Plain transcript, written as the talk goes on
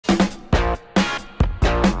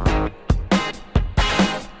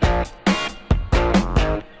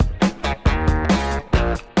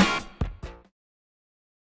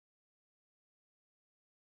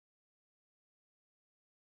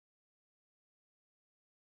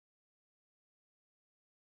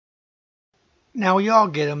Now we all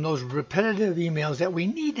get them, those repetitive emails that we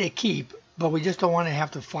need to keep, but we just don't want to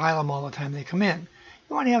have to file them all the time they come in.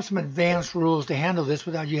 You want to have some advanced rules to handle this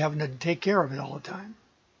without you having to take care of it all the time.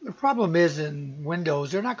 The problem is in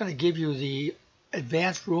Windows, they're not going to give you the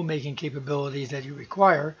advanced rule-making capabilities that you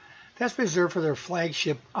require. That's reserved for their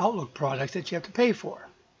flagship Outlook products that you have to pay for.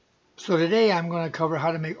 So today I'm going to cover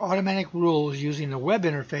how to make automatic rules using the web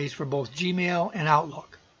interface for both Gmail and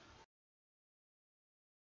Outlook.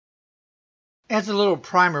 As a little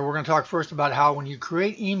primer, we're going to talk first about how when you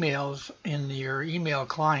create emails in your email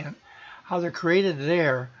client, how they're created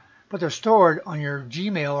there, but they're stored on your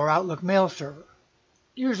Gmail or Outlook mail server.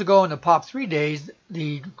 Years ago in the POP3 days,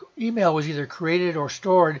 the email was either created or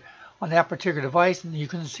stored on that particular device, and you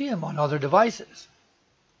couldn't see them on other devices.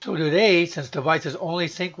 So today, since devices only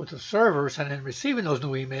sync with the server sending and receiving those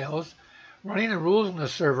new emails, running the rules on the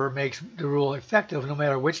server makes the rule effective no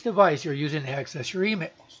matter which device you're using to access your emails.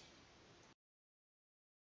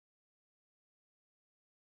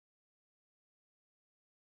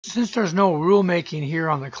 Since there's no rule making here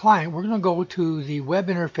on the client, we're going to go to the web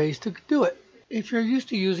interface to do it. If you're used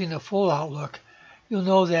to using the full Outlook, you'll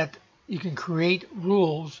know that you can create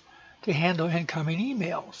rules to handle incoming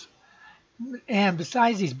emails. And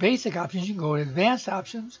besides these basic options, you can go to advanced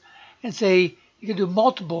options and say you can do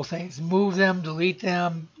multiple things, move them, delete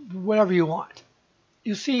them, whatever you want.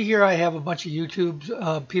 You see here I have a bunch of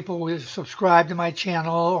YouTube people who subscribe to my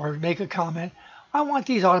channel or make a comment. I want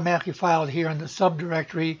these automatically filed here in the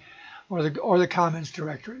subdirectory or the comments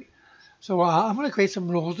directory. So I'm going to create some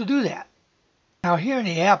rules to do that. Now here in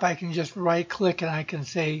the app I can just right click and I can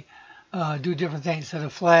say do different things. Set a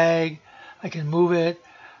flag, I can move it,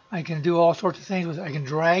 I can do all sorts of things with it. I can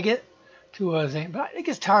drag it to a thing, but it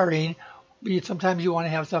gets tiring. Sometimes you want to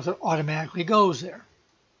have stuff that automatically goes there.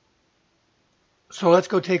 So let's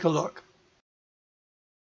go take a look.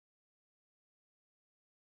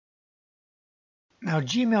 Now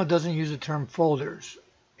Gmail doesn't use the term folders.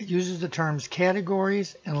 It uses the terms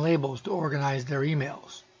categories and labels to organize their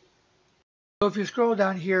emails. So if you scroll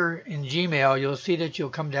down here in Gmail, you'll see that you'll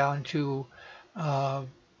come down to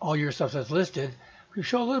all your stuff that's listed. If you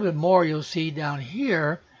show a little bit more, you'll see down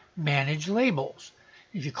here, manage labels.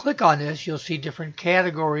 If you click on this, you'll see different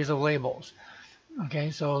categories of labels.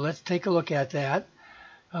 Okay, so let's take a look at that.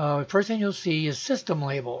 First thing you'll see is system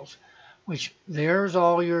labels, which there's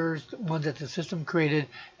all your ones that the system created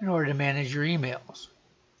in order to manage your emails.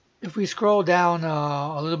 If we scroll down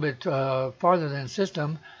a little bit farther than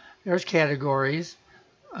system, there's categories,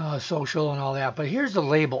 social and all that, but here's the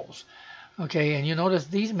labels. Okay, and you notice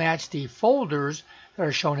these match the folders that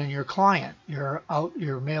are shown in your client,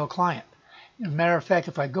 your mail client. As a matter of fact,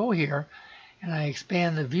 if I go here and I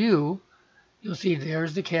expand the view, you'll see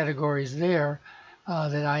there's the categories there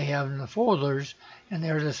that I have in the folders, and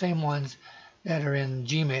they're the same ones that are in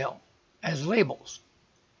Gmail as labels.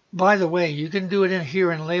 By the way, you can do it in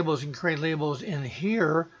here in labels. You can create labels in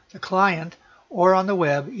here, the client, or on the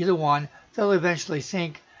web, either one. They'll eventually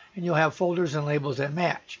sync, and you'll have folders and labels that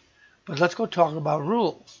match. But let's go talk about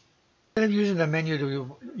rules. Instead of using the menu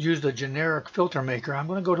to use the generic filter maker, I'm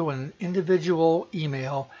going to go to an individual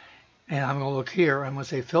email, and I'm going to look here. I'm going to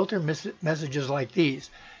say filter messages like these,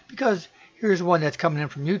 because here's one that's coming in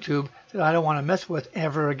from YouTube that I don't want to mess with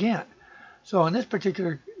ever again. So in this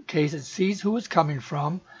particular case, it sees who it's coming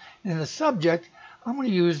from. And in the subject, I'm going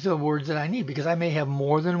to use the words that I need because I may have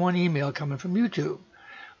more than one email coming from YouTube.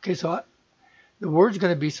 Okay, so the word's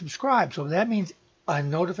going to be subscribe. So that means a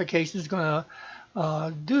notification is going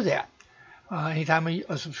to do that anytime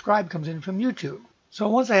a subscribe comes in from YouTube. So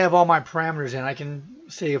once I have all my parameters in, I can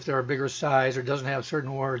say if they're a bigger size or doesn't have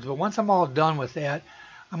certain words. But once I'm all done with that,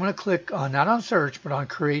 I'm going to click on, not on search, but on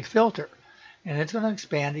create filter. And it's going to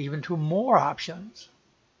expand even to more options.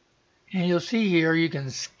 And you'll see here you can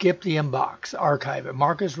skip the inbox, archive it,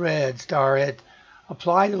 mark as read, star it,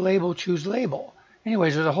 apply the label, choose label.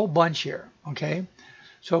 Anyways, there's a whole bunch here, okay?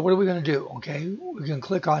 So what are we going to do? Okay, we can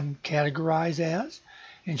click on categorize as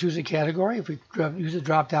and choose a category. If we use the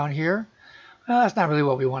drop down here, well, that's not really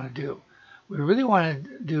what we want to do. What we really want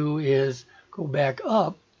to do is go back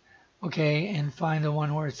up, okay, and find the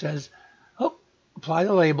one where it says, oh, apply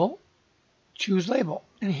the label, choose label.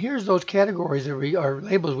 And here's those categories that or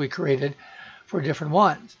labels we created for different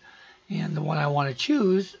ones. And the one I want to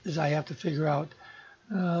choose is I have to figure out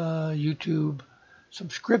YouTube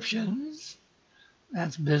subscriptions.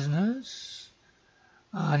 That's business.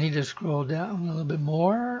 I need to scroll down a little bit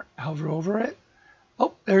more, hover over it.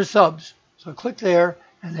 Oh, there's subs. So click there,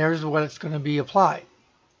 and there's what it's going to be applied.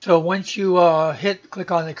 So once you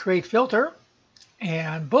click on the create filter,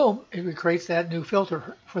 and boom, it creates that new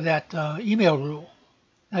filter for that email rule.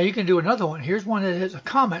 Now you can do another one. Here's one that is a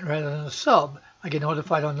comment rather than a sub. I get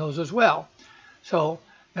notified on those as well. So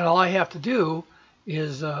then all I have to do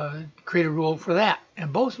is create a rule for that.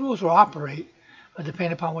 And both rules will operate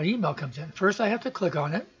depending upon what email comes in. First I have to click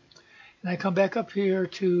on it. And I come back up here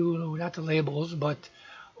to, not the labels, but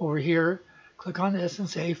over here, click on this and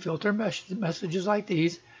say filter messages like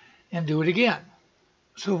these and do it again.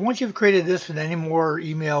 So once you've created this with any more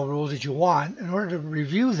email rules that you want, in order to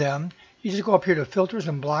review them, you just go up here to filters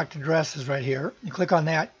and blocked addresses right here. You click on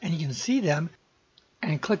that and you can see them,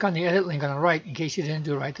 and click on the edit link on the right in case you didn't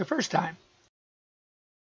do it right the first time.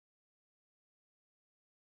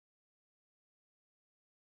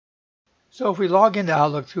 So if we log into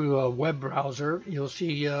Outlook through a web browser, you'll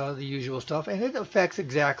see the usual stuff, and it affects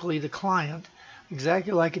exactly the client,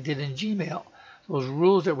 exactly like it did in Gmail. Those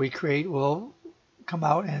rules that we create will come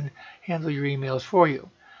out and handle your emails for you.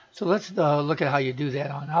 So let's look at how you do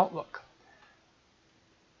that on Outlook.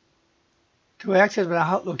 To access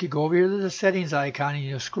Outlook, you go over here to the settings icon and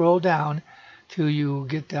you scroll down till you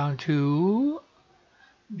get down to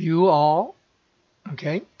View All,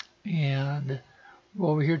 okay, and go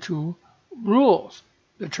over here to Rules.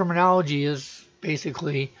 The terminology is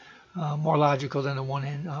basically more logical than the one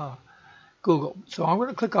in Google. So I'm going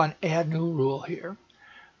to click on Add New Rule here,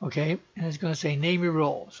 okay, and it's going to say Name Your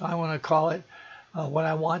Rule. So I want to call it what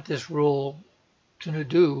I want this rule to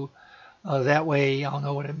do. That way I'll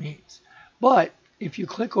know what it means. But if you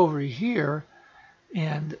click over here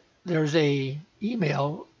and there's a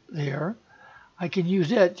email there, I can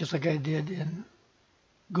use it just like I did in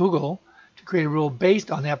Google to create a rule based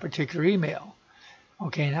on that particular email.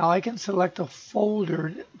 Okay, now I can select a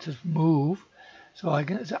folder to move. So I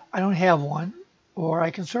don't have one, or I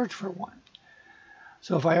can search for one.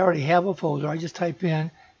 So if I already have a folder, I just type in,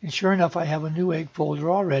 and sure enough, I have a Newegg folder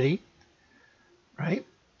already, right?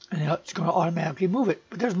 And it's going to automatically move it.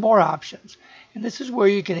 But there's more options. And this is where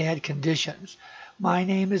you can add conditions. My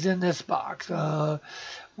name is in this box,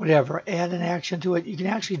 whatever. Add an action to it. You can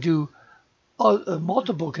actually do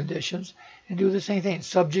multiple conditions and do the same thing.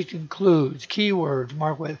 Subject includes, keywords,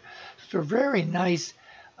 mark with. It's a very nice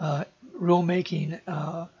rule-making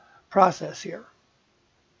process here.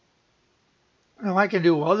 Now I can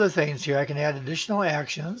do other things here. I can add additional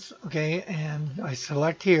actions, okay, and I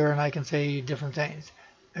select here and I can say different things.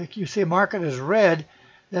 If you say mark it as red,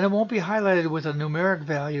 then it won't be highlighted with a numeric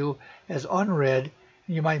value as unread,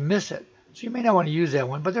 and you might miss it. So you may not want to use that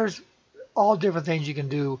one, but there's all different things you can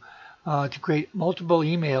do to create multiple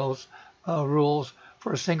emails rules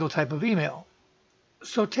for a single type of email.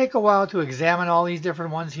 So take a while to examine all these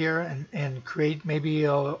different ones here and create maybe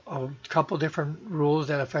a couple different rules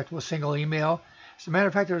that affect a single email. As a matter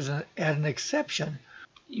of fact, there's an exception.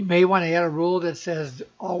 You may want to add a rule that says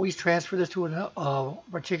always transfer this to a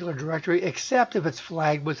particular directory, except if it's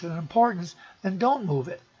flagged with an importance, then don't move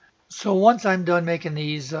it. So once I'm done making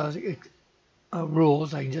these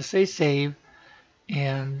rules, I can just say save,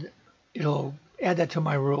 and it'll add that to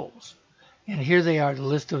my rules. And here they are, the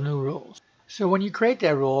list of new rules. So when you create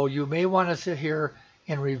that rule, you may want to sit here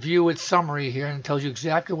and review its summary here, and it tells you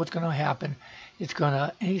exactly what's going to happen. It's going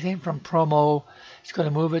to, anything from promo, it's going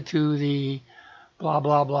to move it to the blah,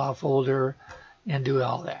 blah, blah folder and do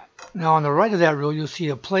all that. Now on the right of that rule, you'll see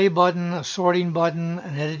a play button, a sorting button,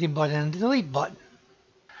 an editing button, and a delete button.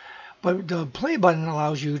 But the play button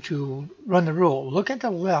allows you to run the rule. Look at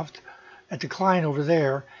the left at the client over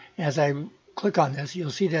there. As I click on this,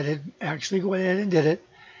 you'll see that it actually went ahead and did it.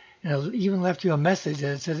 And it even left you a message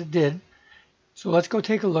that it said it did. So let's go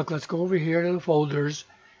take a look. Let's go over here to the folders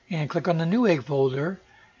and click on the Newegg folder.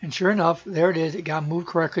 And sure enough, there it is. It got moved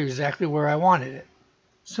correctly exactly where I wanted it.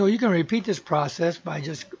 So you can repeat this process by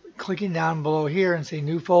just clicking down below here and say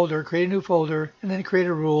new folder, create a new folder, and then create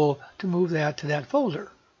a rule to move that to that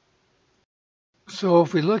folder. So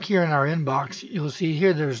if we look here in our inbox, you'll see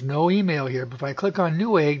here there's no email here. But if I click on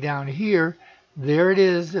Newegg down here, there it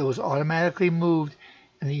is. It was automatically moved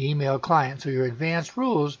in the email client. So your advanced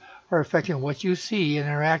rules are affecting what you see and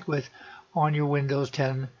interact with on your Windows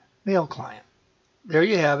 10 mail client. There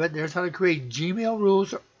you have it. There's how to create Gmail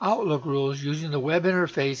rules or Outlook rules using the web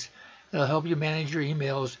interface that'll help you manage your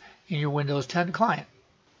emails in your Windows 10 client.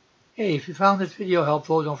 Hey, if you found this video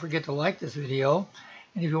helpful, don't forget to like this video.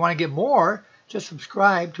 And if you want to get more, just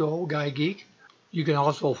subscribe to Old Guy Geek. You can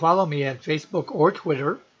also follow me at Facebook or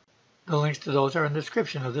Twitter. The links to those are in the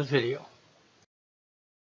description of this video.